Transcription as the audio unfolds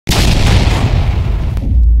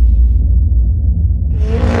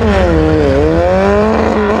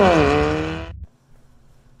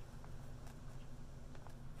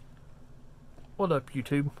What up,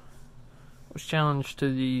 YouTube? I was challenged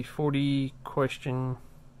to the 40 question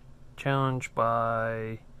challenge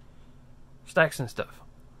by Stacks and Stuff.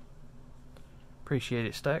 Appreciate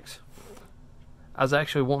it, Stacks. I was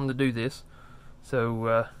actually wanting to do this,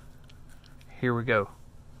 so here we go.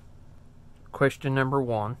 Question number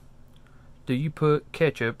 1. Do you put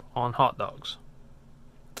ketchup on hot dogs?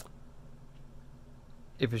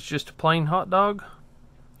 If it's just a plain hot dog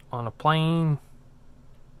on a plain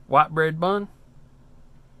white bread bun,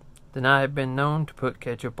 then I have been known to put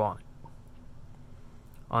ketchup on it.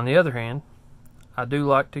 On the other hand, I do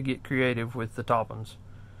like to get creative with the toppings,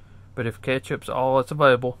 but if ketchup's all that's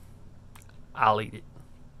available, I'll eat it.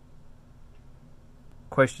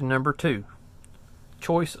 Question number 2.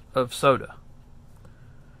 Choice of soda.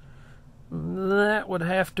 That would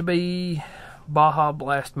have to be Baja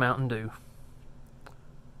Blast Mountain Dew.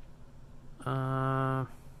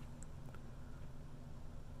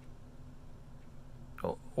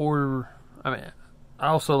 I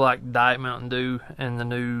also like Diet Mountain Dew and the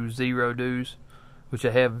new Zero Dews, which I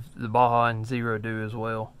have the Baja and Zero Dew as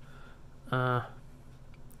well. I'll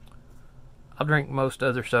drink most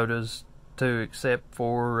other sodas too, except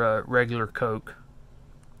for regular Coke.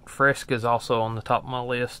 Fresca is also on the top of my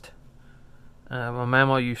list. My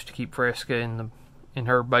mama used to keep Fresca in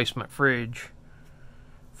her basement fridge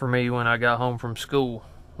for me when I got home from school.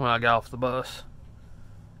 When I got off the bus,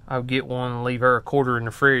 I would get one and leave her a quarter in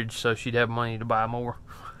the fridge so she'd have money to buy more.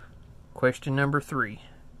 Question number 3.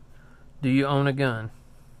 Do you own a gun?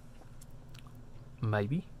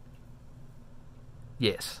 Maybe.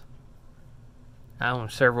 Yes. I own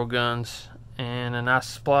several guns and a nice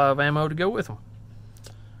supply of ammo to go with them.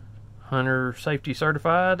 Hunter safety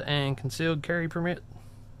certified and concealed carry permit.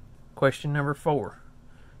 Question number 4.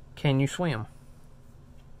 Can you swim?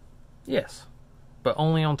 Yes, but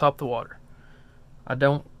only on top of the water. I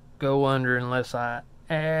don't go under unless I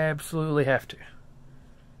absolutely have to.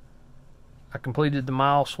 I completed the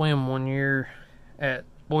mile swim one year at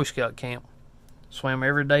Boy Scout camp. Swam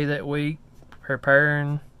every day that week,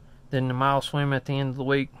 preparing, then the mile swim at the end of the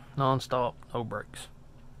week, non-stop, no breaks.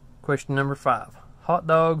 Question number 5. Hot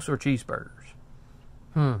dogs or cheeseburgers?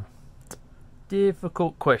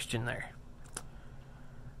 Difficult question there.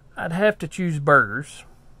 I'd have to choose burgers,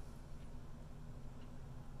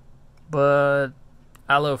 but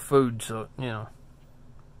I love food, so,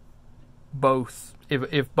 both.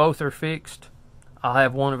 If both are fixed, I'll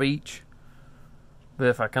have one of each. But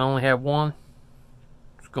if I can only have one,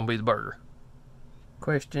 it's going to be the burger.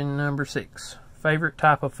 Question number 6. Favorite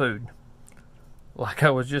type of food? Like I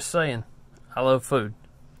was just saying, I love food.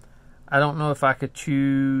 I don't know if I could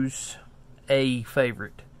choose a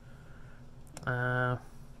favorite. I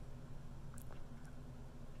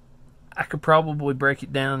could probably break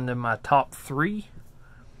it down to my top 3.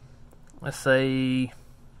 Let's say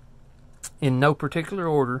in no particular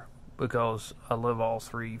order, because I love all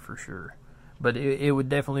 3 for sure. But it would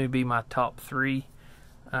definitely be my top 3.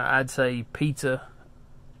 I'd say pizza,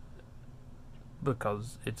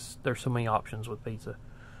 because there's so many options with pizza.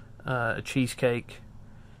 A cheesecake,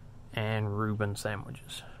 and Reuben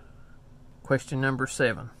sandwiches. Question number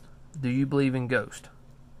 7. Do you believe in ghosts?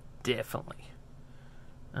 Definitely.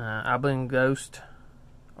 I believe ghosts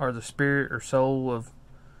are the spirit or soul of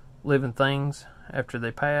living things after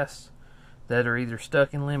they pass that are either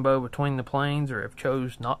stuck in limbo between the planes or have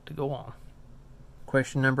chose not to go on.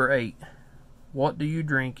 Question number 8. What do you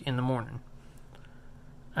drink in the morning?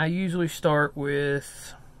 I usually start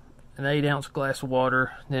with an 8-ounce glass of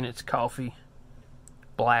water, then it's coffee,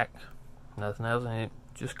 black, nothing else in it,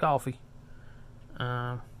 just coffee.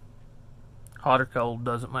 Hot or cold,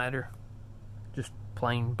 doesn't matter. Just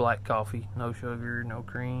plain black coffee, no sugar, no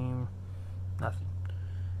cream, nothing.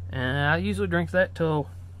 And I usually drink that till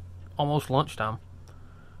almost lunchtime.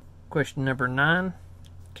 Question number 9.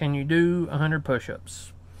 Can you do 100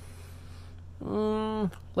 push-ups?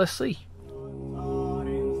 Let's see.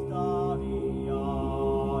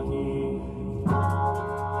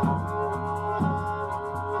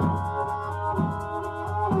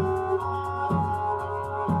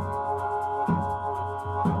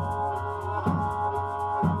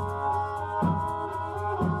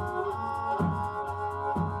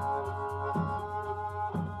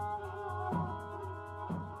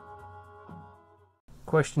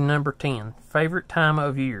 Question number 10. Favorite time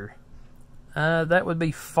of year? That would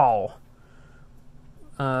be fall.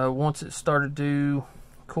 Once it started to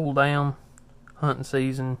cool down, hunting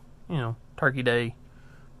season, Turkey Day,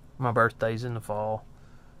 my birthday's in the fall.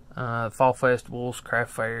 Fall festivals,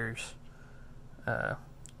 craft fairs, and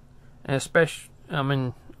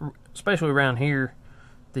especially around here,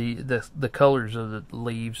 the colors of the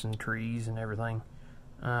leaves and trees and everything.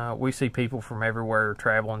 We see people from everywhere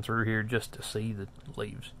traveling through here just to see the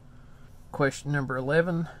leaves. Question number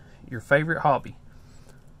 11, your favorite hobby?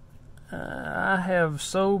 I have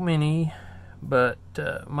so many, but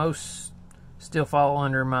most still fall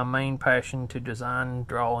under my main passion to design,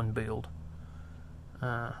 draw, and build.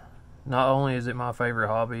 Not only is it my favorite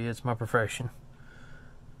hobby, it's my profession.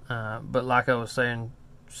 But like I was saying,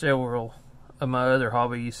 several of my other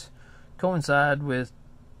hobbies coincide with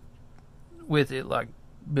it, like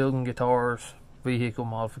building guitars, vehicle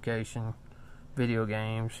modification, video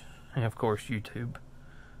games, and of course YouTube.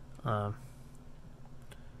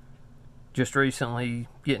 Just recently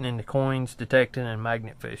getting into coins, detecting, and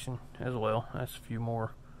magnet fishing as well. That's a few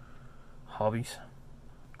more hobbies.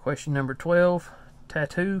 Question number 12,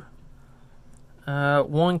 tattoo.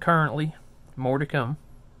 One currently, more to come.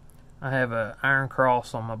 I have an iron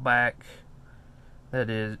cross on my back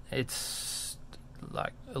it's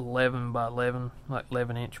like 11 by 11, like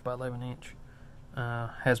 11 inch by 11 inch.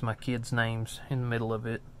 Has my kids' names in the middle of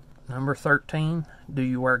it. Number 13, do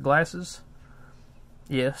you wear glasses?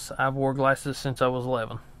 Yes, I've wore glasses since I was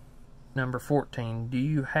 11. Number 14, do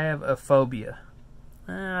you have a phobia?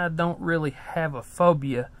 I don't really have a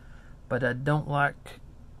phobia, but I don't like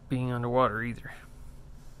being underwater either.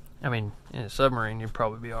 I mean, in a submarine you'd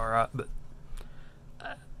probably be alright, but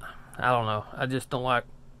I don't know. I just don't like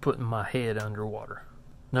putting my head underwater.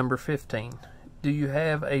 Number 15, do you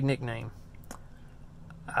have a nickname?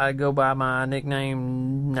 I go by my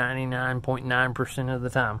nickname 99.9% of the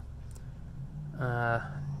time.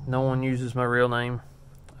 No one uses my real name.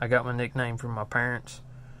 I got my nickname from my parents,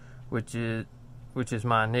 which is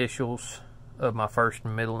my initials of my first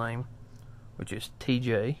and middle name, which is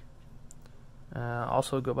TJ.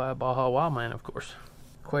 Also go by Bajawildman, of course.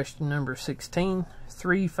 Question number 16,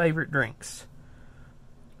 3 favorite drinks.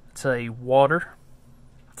 I'd say water,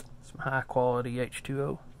 some high quality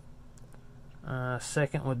H2O.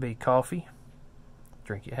 Second would be coffee,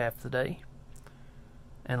 drink it half the day.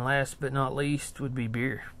 And last but not least would be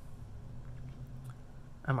beer.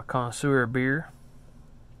 I'm a connoisseur of beer,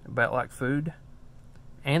 about like food,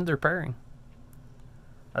 and their pairing.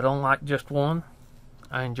 I don't like just one.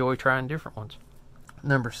 I enjoy trying different ones.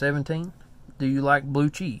 Number 17, do you like blue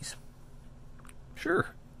cheese? Sure,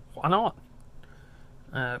 why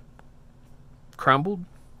not? Crumbled,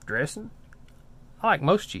 dressing, I like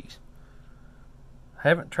most cheese. I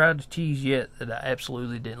haven't tried the cheese yet that I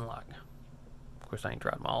absolutely didn't like. Of course, I ain't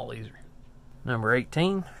tried them all either. Number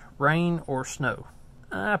 18, rain or snow?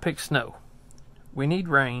 I pick snow. We need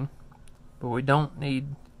rain, but we don't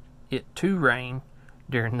need it to rain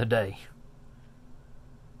during the day.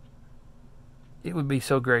 It would be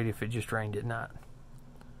so great if it just rained at night.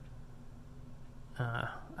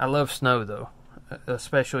 I love snow though,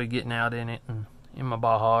 especially getting out in it and in my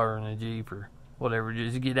Baja or in a Jeep or whatever,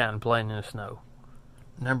 just get out and play in the snow.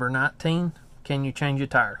 Number 19, can you change a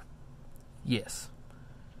tire? Yes.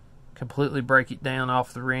 Completely break it down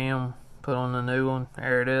off the rim, put on a new one,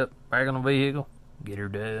 air it up, back on the vehicle, get her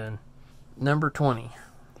done. Number 20,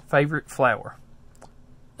 favorite flower?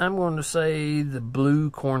 I'm going to say the blue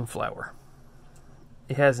cornflower.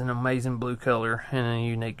 It has an amazing blue color and a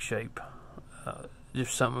unique shape.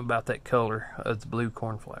 Just something about that color of the blue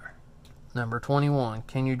cornflower. Number 21,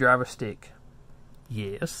 can you drive a stick?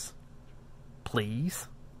 Yes. Please.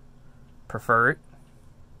 Prefer it.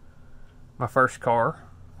 My first car,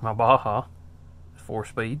 my Baja,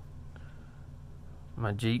 4-speed.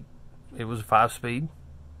 My Jeep, it was a 5-speed.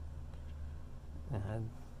 And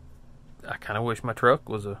I kind of wish my truck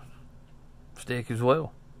was a stick as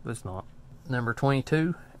well, but it's not. Number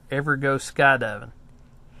 22, ever go skydiving?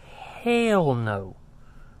 Hell no.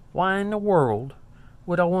 Why in the world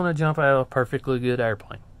would I want to jump out of a perfectly good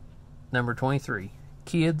airplane? Number 23,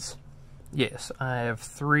 kids? Yes, I have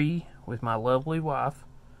 3 with my lovely wife.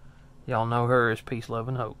 Y'all know her as Peace, Love,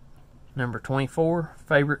 and Hope. Number 24,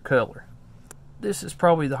 favorite color? This is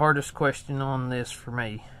probably the hardest question on this for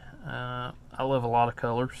me. I love a lot of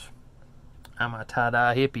colors. I'm a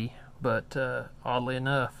tie-dye hippie, but oddly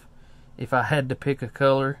enough, if I had to pick a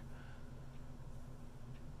color,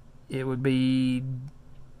 it would be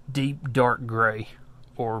deep dark gray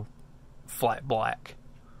or flat black.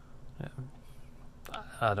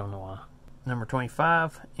 I don't know why. Number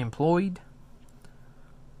 25, employed?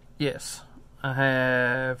 Yes, I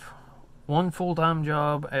have 1 full-time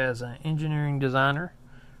job as an engineering designer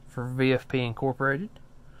for VFP Incorporated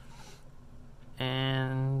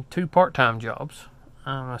and 2 part-time jobs.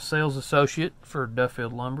 I'm a sales associate for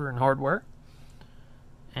Duffield Lumber and Hardware,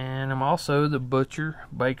 and I'm also the butcher,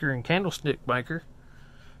 baker, and candlestick maker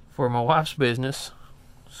for my wife's business,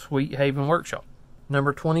 Sweet Haven Workshop.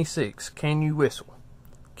 Number 26, can you whistle?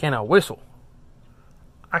 Can I whistle?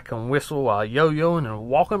 I can whistle while yo-yoing and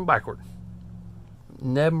walking backward.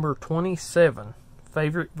 Number 27,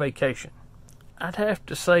 favorite vacation. I'd have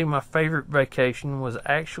to say my favorite vacation was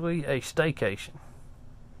actually a staycation.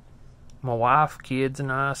 My wife, kids,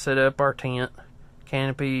 and I set up our tent,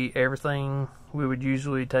 canopy, everything we would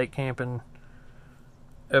usually take camping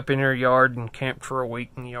up in our yard, and camped for a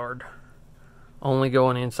week in the yard. Only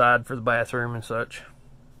going inside for the bathroom and such.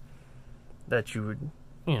 That you would,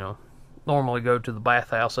 normally go to the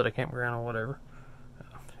bathhouse at a campground or whatever.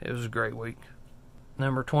 It was a great week.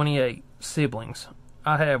 Number 28, siblings.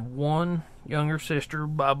 I have one younger sister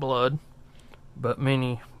by blood, but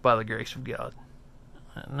many by the grace of God.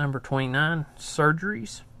 Number 29,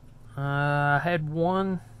 surgeries. I had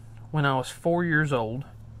one when I was 4 years old.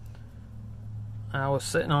 I was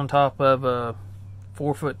sitting on top of a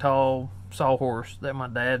 4-foot tall sawhorse that my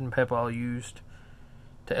dad and Papa used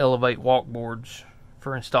to elevate walkboards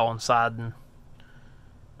for installing siding.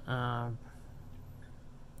 I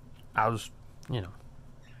was, doing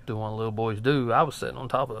what little boys do. I was sitting on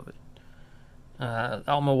top of it.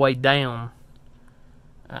 On my way down,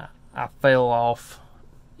 I fell off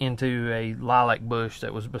into a lilac bush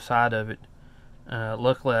that was beside of it.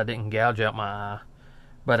 Luckily, I didn't gouge out my eye,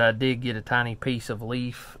 but I did get a tiny piece of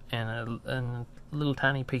leaf and a little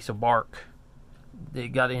tiny piece of bark. It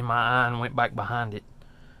got in my eye and went back behind it.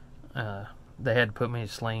 They had to put me to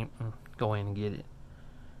sleep and go in and get it.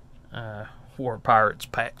 Wore a pirate's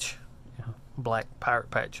patch, black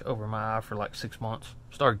pirate patch over my eye for like 6 months.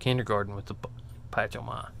 Started kindergarten with the patch on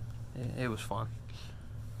my eye. It was fun.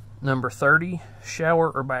 Number 30,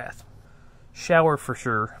 shower or bath? Shower for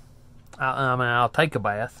sure. I'll take a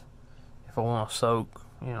bath if I want to soak,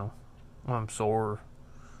 when I'm sore or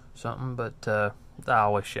something, but I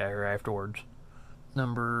always shower afterwards.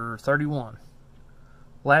 Number 31,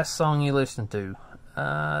 last song you listened to?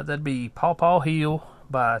 That'd be Paw Paw Heel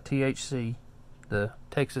by THC, the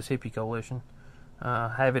Texas Hippie Coalition.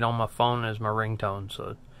 I have it on my phone as my ringtone,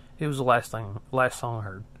 so it was the last song I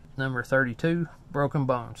heard. Number 32, broken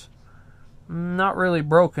bones. Not really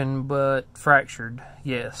broken, but fractured.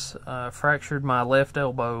 Yes, fractured my left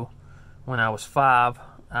elbow when I was 5.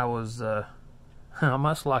 I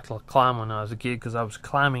must like to climb when I was a kid because I was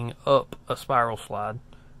climbing up a spiral slide.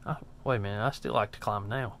 Wait a minute, I still like to climb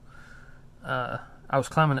now. I was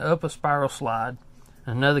climbing up a spiral slide.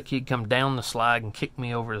 Another kid come down the slide and kicked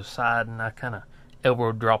me over the side, and I kind of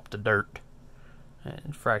elbow dropped the dirt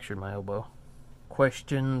and fractured my elbow.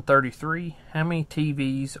 Question 33, how many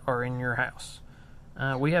TVs are in your house?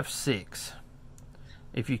 We have 6.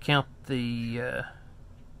 If you count the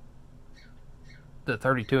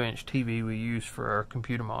 32-inch TV we use for our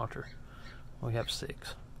computer monitor, we have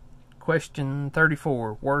 6. Question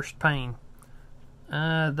 34, worst pain?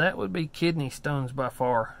 That would be kidney stones by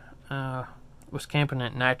far. Was camping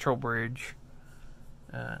at Natural Bridge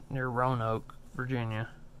near Roanoke, Virginia,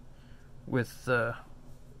 with the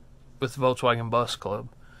Volkswagen Bus Club.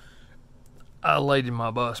 I laid in my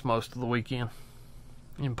bus most of the weekend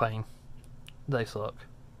in pain. They suck.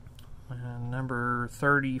 Number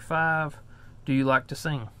 35, do you like to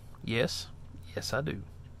sing? Yes. Yes, I do.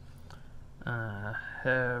 I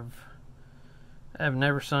have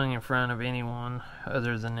never sung in front of anyone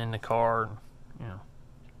other than in the car,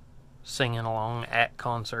 singing along at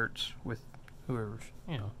concerts with whoever's,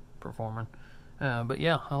 performing. But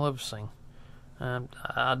yeah, I love to sing.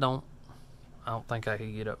 I don't think I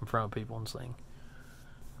could get up in front of people and sing.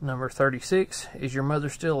 Number 36, is your mother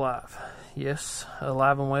still alive? Yes,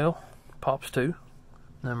 alive and well. Pops too.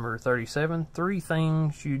 Number 37, 3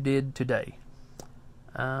 things you did today.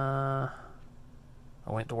 I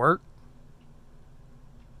went to work.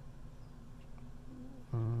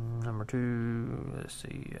 Number 2, let's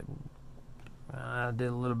see, I did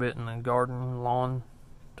a little bit in the garden lawn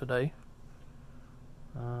today.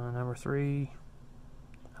 Number 3,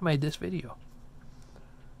 I made this video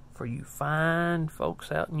for you fine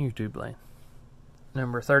folks out in YouTube land.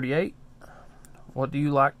 Number 38, what do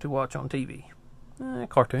you like to watch on TV?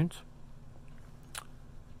 Cartoons.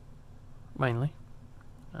 Mainly.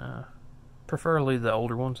 Preferably the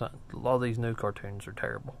older ones. A lot of these new cartoons are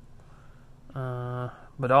terrible.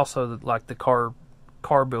 But also like the car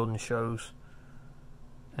building shows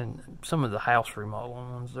and some of the house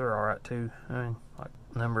remodeling ones, they're alright too. Like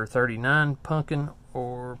number 39, pumpkin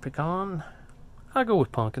or pecan? I go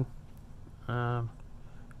with pumpkin. But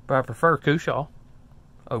I prefer Cushaw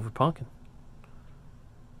over pumpkin.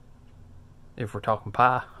 If we're talking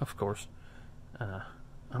pie, of course.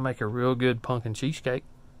 I make a real good pumpkin cheesecake.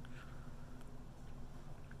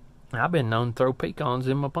 I've been known to throw pecans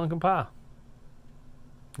in my pumpkin pie.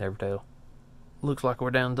 Never tell. Looks like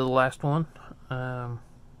we're down to the last one.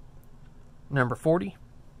 Number 40.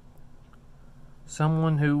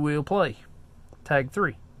 Someone who will play. Tag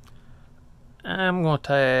 3. I'm going to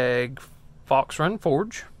tag Fox Run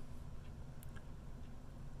Forge,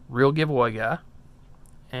 Real Giveaway Guy,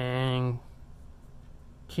 and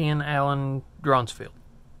Ken Allen Dronsfield.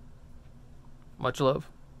 Much love.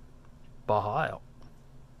 Baja out.